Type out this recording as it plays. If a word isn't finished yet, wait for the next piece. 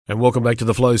And welcome back to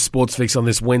the Flow Sports Fix on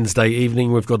this Wednesday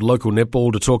evening. We've got local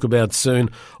netball to talk about soon.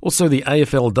 Also the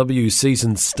AFLW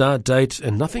season start date,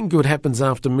 and nothing good happens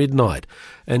after midnight.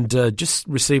 And just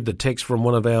received a text from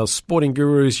one of our sporting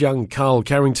gurus, young Carl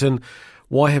Carrington.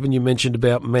 Why haven't you mentioned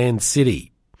about Man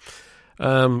City?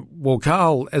 Well,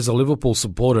 Carl, as a Liverpool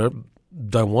supporter,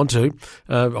 don't want to.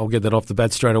 I'll get that off the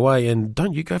bat straight away. And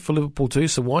don't you go for Liverpool too?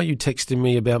 So why are you texting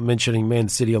me about mentioning Man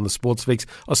City on the Sports Fix?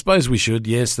 I suppose we should.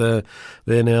 Yes, they're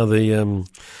now they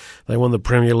won the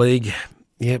Premier League.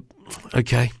 Yep.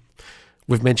 Okay.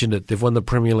 We've mentioned it. They've won the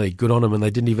Premier League. Good on them. And they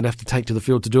didn't even have to take to the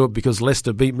field to do it because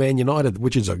Leicester beat Man United,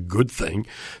 which is a good thing.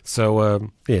 So,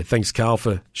 thanks, Carl,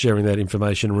 for sharing that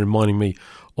information and reminding me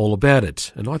all about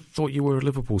it. And I thought you were a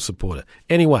Liverpool supporter.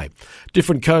 Anyway,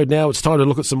 different code now. It's time to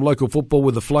look at some local football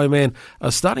with the Flow Man,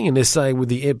 starting in SA with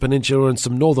the Eyre Peninsula and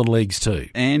some northern leagues too.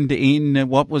 And in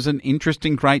what was an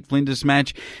interesting Great Flinders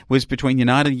match was between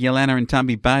United Yalana and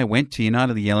Tumby Bay. Went to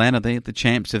United Yalana. They're the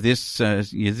champs of this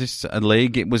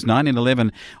league. It was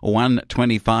 9-11,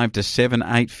 125 to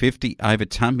 7-850 over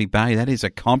Tumby Bay. That is a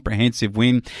comprehensive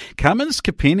win. Cummins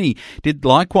Kapini did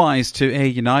likewise to Eyre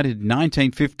United,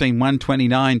 19-15,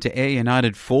 129 to Eyre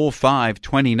United,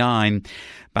 4-5-29.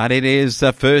 But it is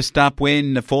the first up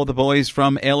win for the boys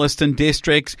from Elliston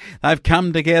Districts. They've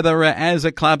come together as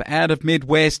a club out of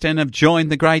Midwest and have joined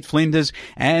the Great Flinders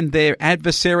and their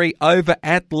adversary over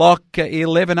at Lock,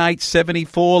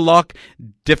 11-8-74 Lock,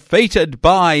 defeated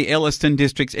by Elliston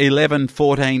Districts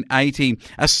 11-14-80.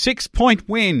 A 6-point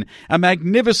win, a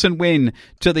magnificent win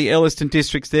to the Elliston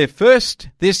Districts. Their first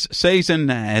this season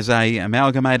as a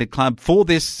amalgamated club for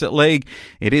this league.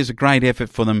 It is a great effort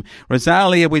for them.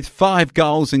 Rosalia with 5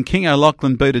 goals and King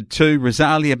O'Loughlin booted 2.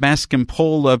 Rosalia, Bascom,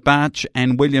 Paul, Barch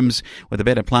and Williams were the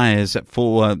better players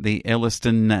for the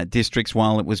Elliston Districts,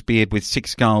 while it was Beard with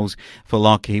 6 goals for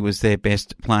Lock. He was their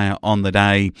best player on the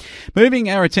day. Moving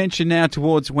our attention now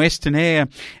towards Western Eyre,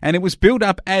 and it was built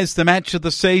up as the match of the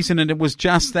season, and it was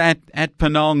just that at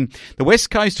Penong. The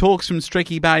West Coast Hawks from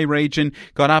Streaky Bay region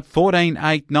got up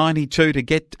 14-8-92 to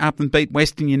get up and beat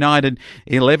Western United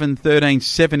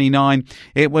 11-13-79.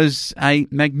 It was a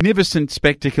magnificent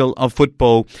spectacle of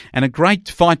football and a great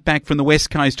fight back from the West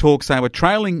Coast Hawks. They were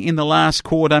trailing in the last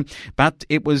quarter, but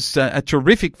it was a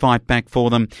terrific fight back for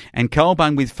them. And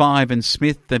Colbung with 5 and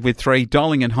Smith with 3,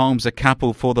 Dolling and Holmes a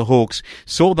couple for the Hawks,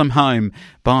 saw them home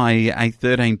by a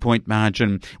 13-point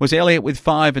margin. It was Elliott with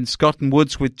 5 and Scott and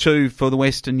Woods with 2 for the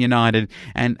Western United,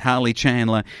 and Harley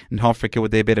Chandler and Hoffricker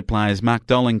with their better players. Mark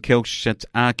Dolling, Kilch,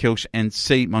 R. Kilch and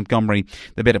C. Montgomery,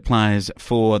 the better players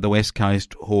for the West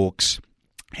Coast Hawks.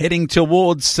 Heading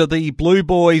towards the Blue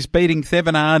Boys beating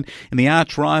Thevenard in the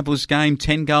arch rivals game,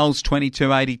 10 goals,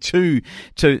 22-82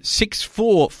 to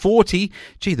 6-4-40.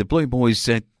 Gee, the Blue Boys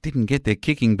didn't get their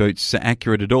kicking boots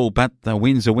accurate at all, but the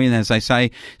win's a win, as they say.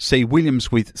 See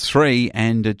Williams with 3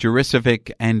 and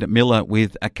Jurisovic and Miller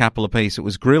with a couple apiece. It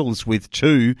was Grills with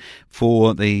 2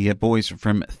 for the boys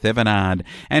from Thevenard.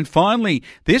 And finally,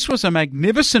 this was a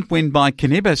magnificent win by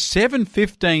Canibba,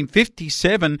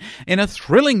 7-15-57 in a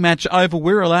thrilling match over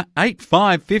Wirrala,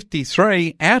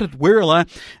 8-5-53 out at Wirrala.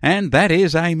 And that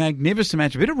is a magnificent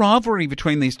match. A bit of rivalry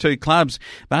between these two clubs,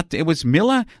 but it was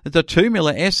Miller, the 2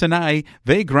 Miller S&A,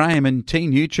 V. Graham and T.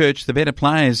 Newchurch, the better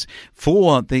players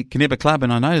for the Canibba club.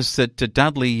 And I noticed that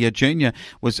Dudley Jr.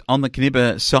 was on the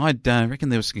Canibba side. I reckon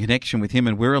there was a connection with him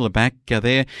and Wirrala back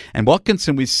there. And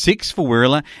Watkinson with 6 for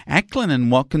Wirrala. Ackland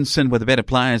and Watkinson were the better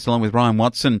players, along with Ryan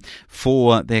Watson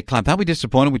for their club. They'll be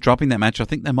disappointed with dropping that match. I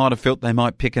think they might have felt they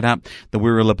might pick it up, the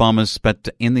Wirrala Bombers, but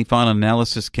in the final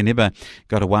analysis, Canibba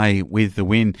got away with the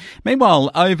win.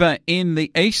 Meanwhile, over in the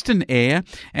Eastern Eyre,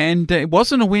 and it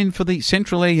wasn't a win for the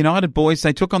Central Eyre United boys.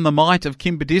 They took on the might of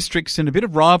Kimber Districts, and a bit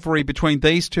of rivalry between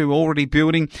these two already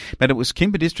building, but it was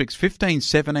Kimber Districts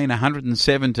 15-17,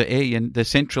 107 to Eyre, and the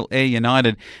Central Eyre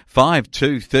United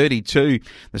 5-2-32.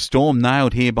 The Storm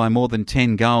nailed here by more than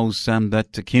 10 goals,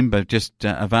 but Kimber just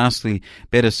a vastly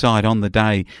better side on the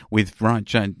day with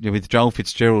Joel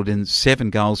Fitzgerald and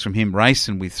 7 goals from him,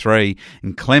 Rayson with 3,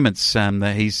 and Clements,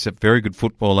 he's a very good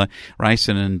footballer.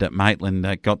 Rayson and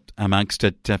Maitland got amongst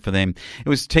it for them. It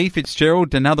was T.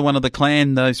 Fitzgerald, another one of the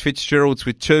clan, those Fitzgeralds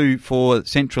with 2 for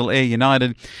Central Eyre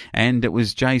United, and it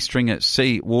was J. Stringer,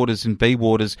 C. Waters and B.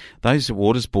 Waters. Those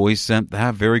Waters boys, they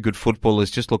are very good footballers.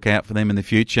 Just look out for them in the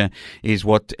future, is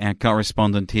what our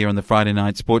correspondent here on the Friday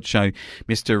Night Sports Show,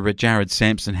 Mr. Jared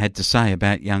Sampson, had to say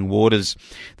about young Waters.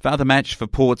 The other match for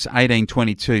Port's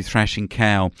 18-22, thrashing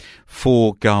Cow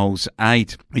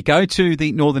 4-8. We go to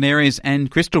the northern areas,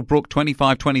 and Crystal Brook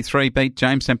 25-23 beat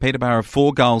James St. Peterborough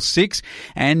 4-6,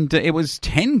 and it was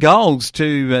 10 goals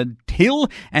to Hill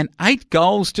and 8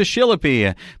 goals to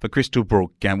Shillabere for Crystal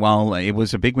Brook. While it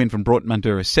was a big win from Broughton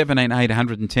Mandurah, 17-8,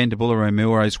 110 to Bullaroo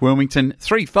Milrose. Wilmington,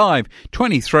 3-5,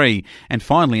 23. And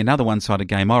finally, another one-sided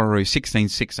game, Orroroo,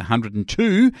 16-6,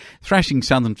 102, thrashing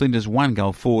Southern Flinders 1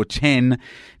 goal, 4-10.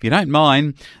 If you don't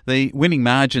mind, the winning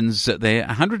margins there,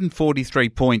 143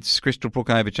 points, Crystal Brook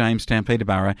over Jamestown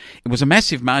Peterborough. It was a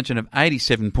massive margin of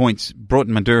 87 points,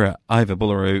 Broughton Mandurah over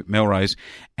Bullaroo Melrose,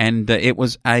 and it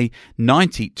was a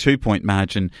 92-point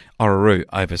margin, Orroroo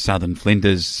over Southern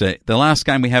Flinders. The last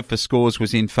game we have for scores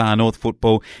was in Far North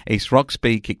football. East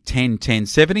Roxby kicked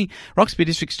 10-10-70. Roxby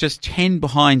District's just 10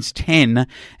 behind 10,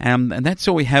 and that's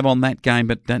all we have on that game,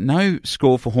 but no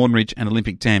score for Hornridge and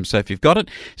Olympic Dam. So if you've got it,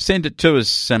 send it to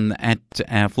us at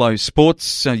our Flow Sports,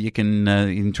 so you can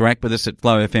interact with us at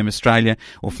Flow FM Australia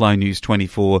or Flow News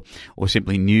 24, or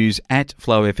simply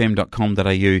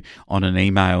news@flowfm.com.au on an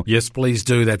email. Yes, please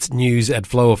do. That's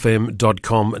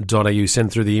news@flowfm.com.au.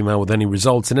 Send through the email with any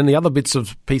results and any other bits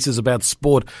of pieces about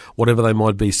sport, whatever they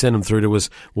might be. Send them through to us.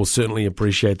 We'll certainly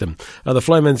appreciate them. The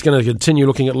Flowman's going to continue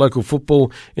looking at local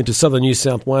football into southern New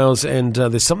South Wales, and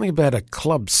there's something about a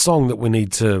club song that we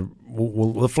need to...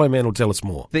 the Flowman will tell us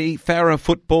more. The Farrer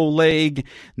Football League,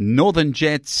 Northern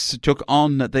Jets took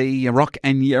on the Rock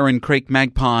and Yeren Creek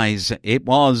Magpies. It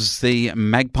was the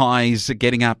Magpies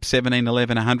getting up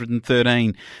 17-11,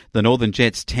 113. The Northern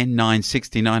Jets 10-9,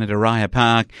 69 at Araya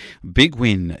Park. Big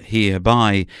win here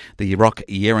by the Rock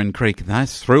Yeren Creek. They're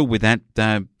thrilled with that,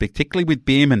 particularly with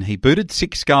Bierman. He booted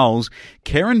 6 goals.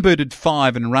 Kerrin booted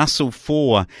 5 and Russell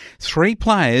 4. 3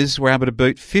 players were able to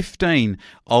boot 15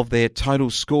 of their total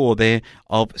score there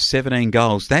of 17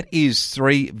 goals. That is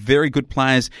 3 very good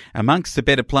players. Amongst the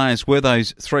better players were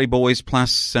those 3 boys,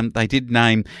 plus they did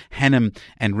name Hannum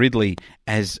and Ridley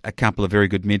as a couple of very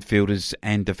good midfielders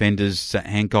and defenders,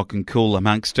 Hancock and Cool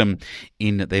amongst them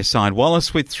in their side.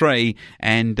 Wallace with 3,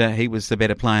 and he was the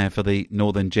better player for the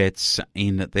Northern Jets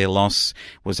in their loss.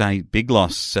 Was a big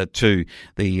loss to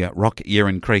the Rock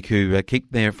Yeren Creek, who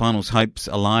kept their finals hopes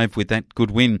alive with that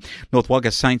good win. North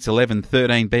Wagga Saints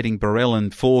 11-13, beating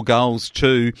Barrellan 4 goals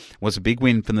 2, was a big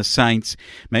win from the Saints.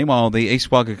 Meanwhile, the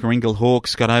East Wagga Karingal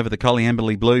Hawks got over the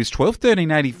Colliamberley Blues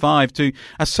 12-13, 85 to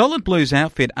a solid Blues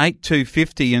outfit, 8-2,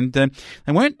 50, and they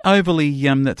weren't overly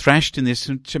thrashed in this.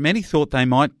 Many thought they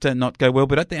might not go well,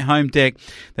 but at their home deck,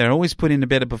 they always put in a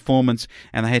better performance,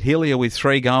 and they had Hillier with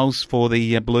 3 goals for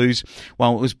the Blues,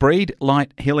 while it was Breed,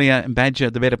 Light, Hillier and Badger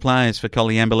the better players for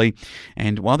Colliamberley.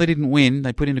 And while they didn't win,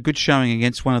 they put in a good showing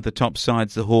against one of the top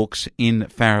sides, the Hawks, in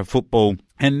Farrer football.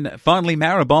 And finally,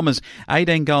 Mara Bombers,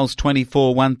 18 goals,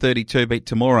 24, 132, beat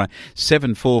Temora,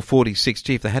 7-4, 46.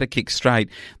 Gee, if they had a kick straight,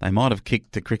 they might have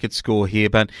kicked the cricket score here,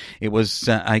 but it was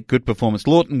a good performance.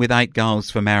 Lawton with 8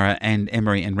 goals for Mara, and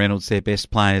Emery and Reynolds, their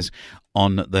best players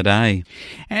on the day.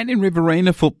 And in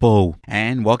Riverina football,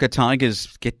 and Wagga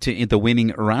Tigers get to the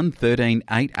winning run,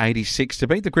 13-8, 86 to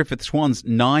beat the Griffith Swans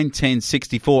 9-10,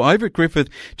 64 over at Griffith.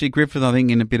 Griffith, I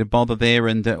think, in a bit of bother there,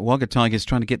 and Wagga Tigers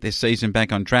trying to get their season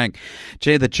back on track.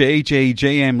 The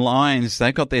GM Lions,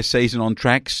 they got their season on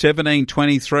track,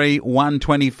 17-23,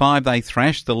 125. They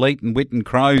thrashed the Leeton Whitten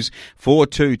Crows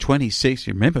 4-2, 26.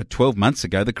 You remember 12 months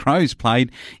ago, the Crows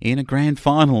played in a grand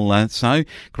final, so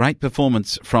great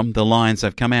performance from the Lions.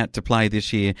 Have come out to play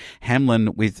this year.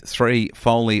 Hamlin with 3,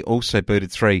 Foley also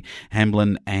booted 3.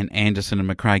 Hamlin and Anderson and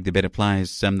McCraig, the better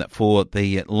players for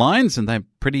the Lions, and they're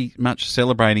pretty much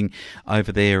celebrating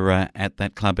over there at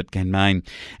that club at Ganmain.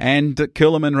 And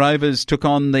Coolamon Rovers took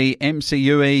on the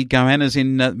MCUE Goannas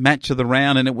in match of the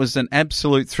round, and it was an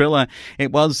absolute thriller.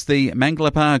 It was the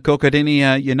Mangalapa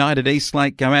Kokodinia United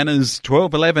Eastlake Goannas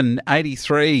 12-11,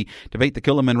 83 to beat the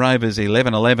Coolamon Rovers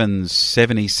 11-11,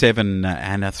 77,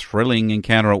 and a thrilling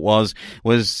encounter it was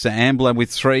Ambler with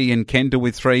 3 and Kendall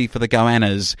with 3 for the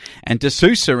Goannas, and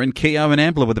D'Souza and Keogh and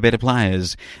Ambler were the better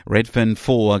players. Redfern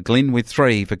 4, Glynn with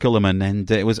 3 for Coolamon, and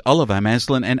it was Oliver,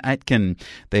 Maslin and Atkin,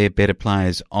 their better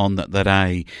players on the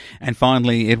day. And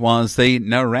finally, it was the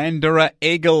Narrandera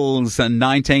Eagles,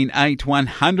 19-8,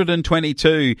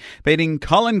 122, beating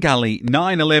Collingully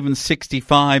 9-11,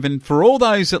 65. And for all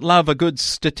those that love a good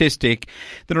statistic,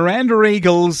 the Narrandera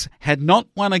Eagles had not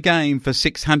won a game for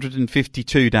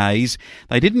 652 days.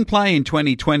 They didn't play in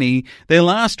 2020. Their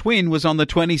last win was on the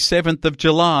 27th of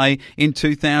July in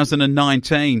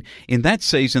 2019. In that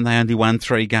season, they only won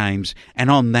 3 games,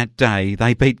 and on that day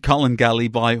they beat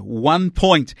Collingully by 1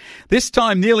 point. This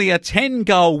time nearly a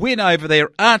 10-goal win over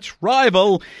their arch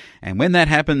rival. And when that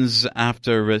happens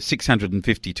after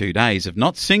 652 days of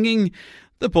not singing,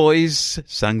 the boys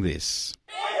sung this.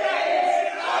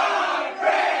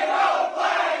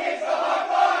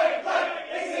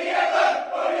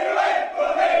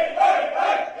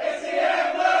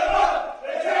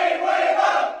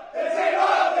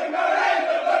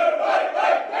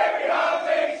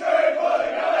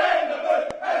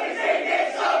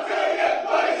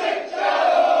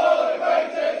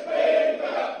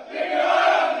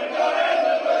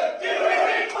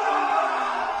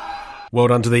 Well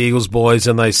done to the Eagles boys,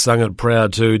 and they sung it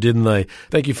proud too, didn't they?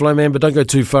 Thank you, Flowman, but don't go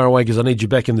too far away because I need you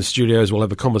back in the studios. We'll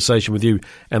have a conversation with you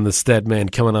and the Stat Man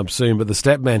coming up soon. But the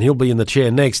Stat Man, he'll be in the chair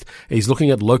next. He's looking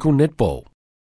at local netball.